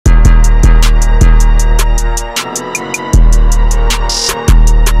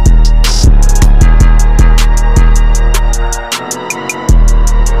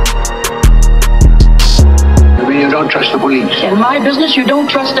business, you don't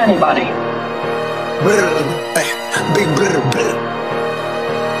trust anybody. Big brother.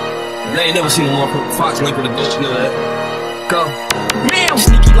 They ain't never seen a motherfucking fox link with a bitch, you know that. Go. Man, I'm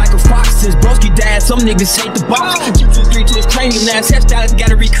sneaky like a fox. Since broski died, some niggas hate the box. 223 to his cranium, now his hairstylist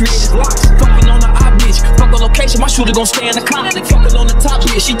gotta recreate his locks. Fucking on the op bitch, fuck on location, my shooter gon' stay in the car. Fucking on the top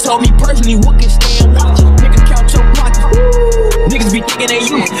bitch, she told me personally what can stay and watch. Niggas count your pocket. Niggas be thinking they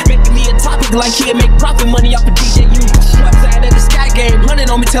you, making me a topic like he'll make profit money off a DJ you. Outside at the sky game, running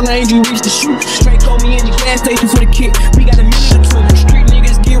on me till I ain't you reach the shoot. Straight call me in the gas station for the kick. We got a minute or two. Street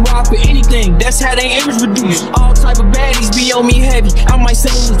niggas get robbed for anything. That's how they image reduced. All type of baddies be on me heavy. I might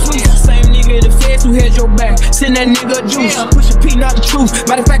send them the tweet. Same nigga in the feds who had your back. Send that nigga a juice. Push a P, not the truth.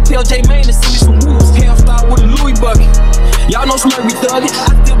 Matter of fact, tell J Main to send me some moves. Hell start with a Louis bucket. Y'all know Smurf be thuggin'.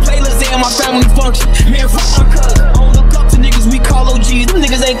 I still play Lazay in my family function. Man, fuck my cousin. I don't look up to niggas we call OGs. Them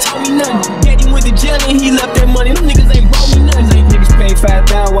niggas ain't told me nothing. Daddy went to jail and he left that money. Them niggas ain't brought me nothing. These niggas paid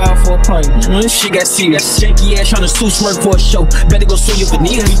 $5,000 wild for a pint. This shit got serious. Shaky ass tryna sue Smurf for a show. Better go sue your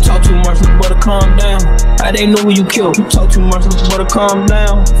veneers. You talk too much, you better calm down. How they know who you killed? You talk too much, you better calm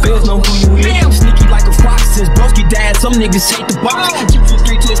down. Feds know who you is. Man, I'm sneaky like a fox. Since broski died, some niggas hate the box.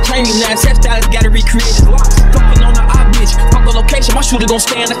 223 to his cranium, now his hairstylist gotta recreate his locks. Fucking on the op bitch, fuck on location, my shooter gon'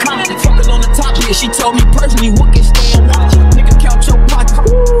 stay in the car. Fucking on the top bitch, she told me personally what can stay and watch. Niggas count your pocket.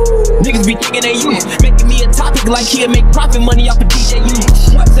 Niggas be thinking they you, making me a topic like he'll make profit money off a DJ you.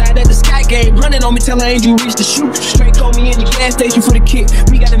 Outside at the sky game, running on me till I ain't you reach the shoot. Straight call me in the gas station for the kick.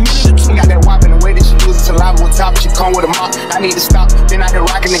 We got a minute or two. Got that wop in the way that she uses to live with top. She come with a mop. I need to stop. Then I can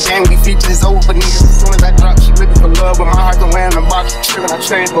rock in the game. These features over for niggas. As soon as I drop, she looking for love, but my heart don't wear in the box. Tripping, I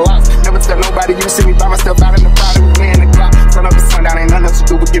trade the lots. Never tell nobody you see me by myself out in the body. We playing the clock. Sun up and sundown, ain't nothing else to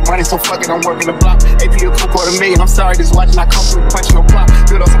do but get money. So fuck it, I'm working the block. AP a $250,000. I'm sorry, just watching. I come through punching no block.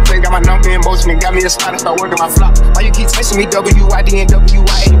 Good on some play, got my number in motion and got me a spot and start working my flop. Why you keep texting me WID and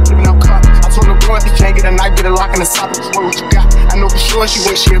WIA? You flipping up clock. I told her bro, if you can't get a knife, get a lock in the socket. Swear what you got. I know for sure she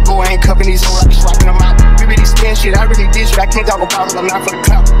went, she'll go. I ain't cuffing these hoes, I be swapping them out. We really spin shit, I really did shit. I can't talk about it, I'm not for the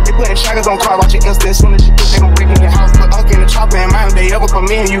clout. They putting shackles on car, watch your Insta. As soon as you do, they gon' break in your house. Put Uncle in the chopper and mind, they ever come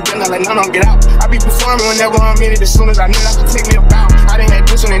in, you better let none of them get out. I be performing whenever I'm in it. As soon as I knew that should take me about. I done had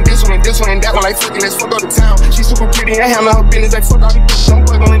this one and this one and this one and that one. Like fuck it, let's fuck up the town. She super pretty and handle her business. Like fuck all these bitches, don't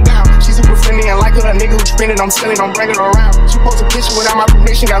bug on it down. She super friendly and like her, a nigga who spend it, I'm selling, I'm bringing her around. She post a picture without my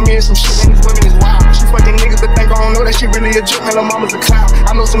permission, got me in some shit and these women is wild. She fucking niggas that think I don't know that she really a joke, and her mama's a clown.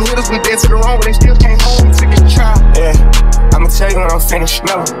 I know some hitters with dead to the wrong, but they still can't hold me to get trial. Yeah, I'ma tell you when I'm finished.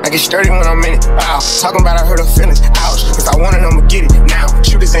 No, I get sturdy when I'm in it. Wow, talking about I hurt her feelings. Ouch, if I wanted, I'ma get it now.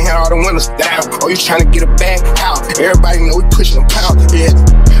 Shooters in here, all the windows down. Oh, you trying to get a bag out? Everybody know we pushing them pound. Yeah,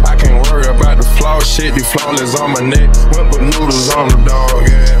 I can't worry about the flaw shit. The flawless on my neck. Went with noodles on the dog.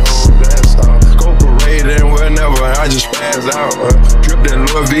 Yeah, oh, that's all. Go parade and whenever I just spaz out. Drip that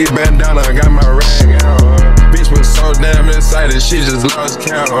Louis V bandana, I got my rag out. Bitch was so damn excited, she just lost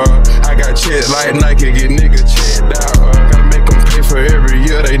count. I got checks like Nike, get nigga checked out. Gotta make them pay for every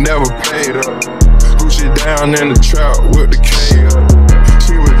year, they never paid up. Gucci down in the trap with the K up.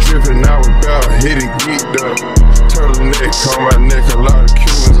 She was dripping, I was about hit it, geeked up. Turtleneck on my neck, a lot of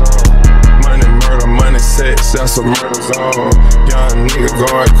Cubans on. Money, murder, money, sex, that's a murder zone. Young nigga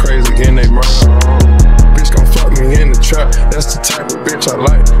going crazy in they murder home. Bitch gon' fuck me in the trap, that's the type of bitch I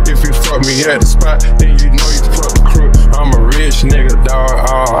like. If you fuck me at the spot, then you know you fuck the crew. I'm a rich nigga, dog,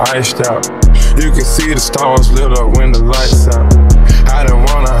 all iced out. You can see the stones lit up when the lights out. I don't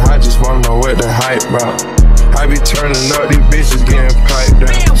wanna, I just wanna know what the hype about. I be turning up, these bitches getting piped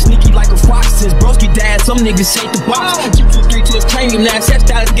down. Man, I'm sneaky like a fox. Since broski died, some niggas hate the box. 223 to his cranium, now his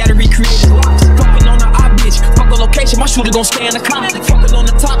hairstylist gotta recreate his locks. Fucking on the op bitch, fuck on location, my shooter gon' stay in the car. Fucking on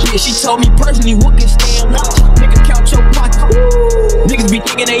the top bitch, she told me personally what can stay and watch. Niggas count your pocket. Niggas be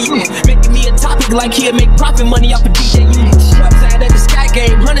thinking they you, making me a topic like he'll make profit money off a DJ you. Outside at the sky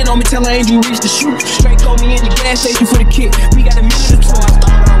game, running on me till I ain't you reach the shoot. Straight call me in the gas station for the kick. We got a minute or two. I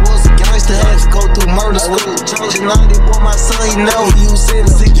thought I was a gangster, had to go through murder school. Trojan 90, boy, my son, he never used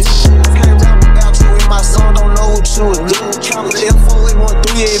 762. I can't rap about you and my son don't know what you would do. Count the F413,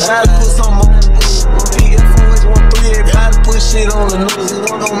 everybody put something on the news. F413, everybody put shit on the news. It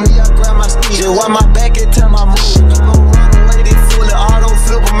wasn't on me, I grab my sneakers. Wipe my back every time I move. You gon' run away, they fully auto,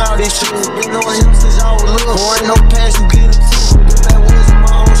 flip them out, they shoes. Been knowing him since y'all was little. Boy, ain't no pass, you get it too. If that was in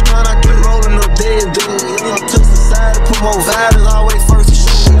my own strand, I keep rolling up dead, dude. It took society, put more violence, always first to shoot.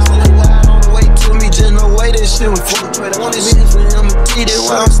 Just no way that shit was fucked. One is in for him to see that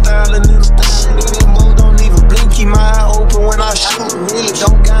why I'm styling in the style. These mo don't even blink, keep my eye open when I shoot. Really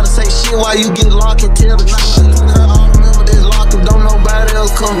don't gotta say shit while you get locked and tell the truth. I remember this locked up, don't nobody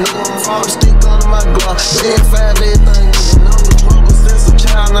else come. Fall stick under my glove. Bed 5, everything, number 12.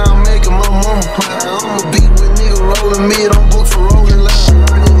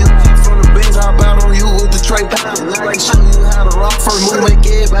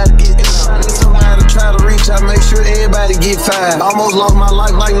 lost my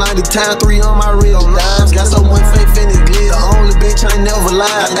life like 90 times, 3 on my real dimes. Got so much faith in this glitz, the only bitch I ain't never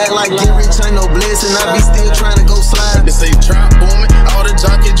lied. I act like get rich ain't no blessing, I be still trying to go slide. They say trap booming, all the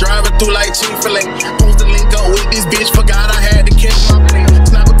junkies driving through like Chick-fil-A. Supposed to link up with this bitch, forgot I had to catch my plane.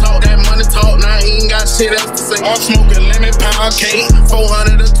 Snapper talk, that money talk, now he ain't got shit else to say. I'm smoking lemon pound cake,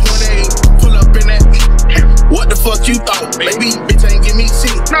 428. Pull up in that. What the fuck you thought, baby? Bitch ain't give me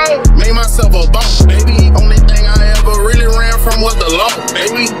shit. No, made myself a boss, baby. Only thing I ever really ran from was the law,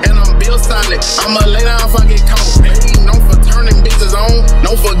 baby. And I'm Bill Solid, I'ma lay down if I get caught, baby. No for turning bitches on,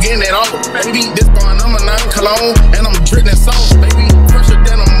 no for getting it off, baby. This bar number 9 cologne, and I'm dripping sauce, baby. Fresher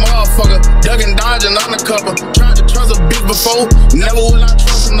than a motherfucker, ducking, dodging undercover. Tried to trust a bitch before, never will I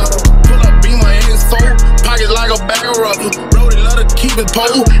trust another. Pull up Beamer X4, pockets like a bag of rubber. Brody love to keep it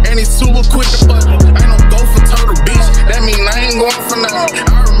pole, and he's super quick to button. Ain't no go for total bitch, that mean I ain't going for nothing.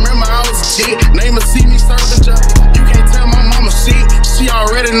 I remember I was a chick, name a see me serving judge. You can't tell my mama shit, she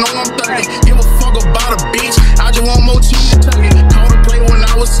already know I'm thugging. Give a fuck about a bitch, I just want more cheese to tuck it. Call to play when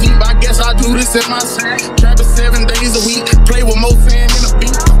I was asleep, I guess I do this in my sack. Trapping 7 days a week, play with more sand in a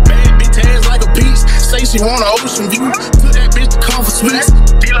beat. Bad bitch ass like a peach, say she want an ocean view. Took that bitch to comfort sweets,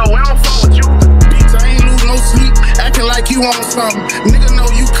 D-Lo, we don't fuck with you. Bitch, I ain't lose no sleep, acting like you want something. Nigga know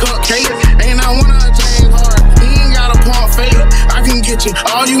you cupcake, ain't I one of James Hard. He ain't got a pump fake, I can get you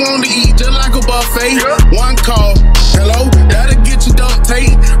all you want to eat, just like a buffet. One call, hello, that'll get you duct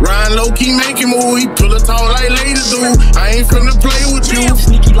tape. Ryan low key making moves, he pull a talk like ladies do. I ain't finna play with you.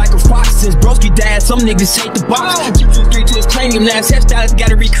 Sneaky like a fox, since broski died, some niggas hate the box. J.cole to his cranium, now his hairstylist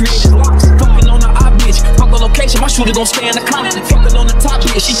gotta recreate his locks. Fucking on the eye bitch, fuck the location, my shooter gon' stay in the car. Fucking on the top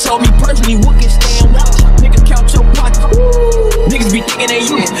bitch, she told me personally, what can stay and watch. Niggas count your pockets, niggas be thinking they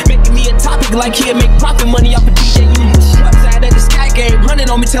you. Making me a topic like he'll make profit money off a DJ unit. Outside at the sky game, running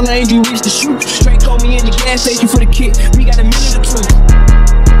on me till I ain't you reach the shoot. Straight call me in the gas station for the kick, we got a minute or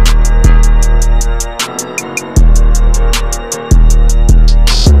two.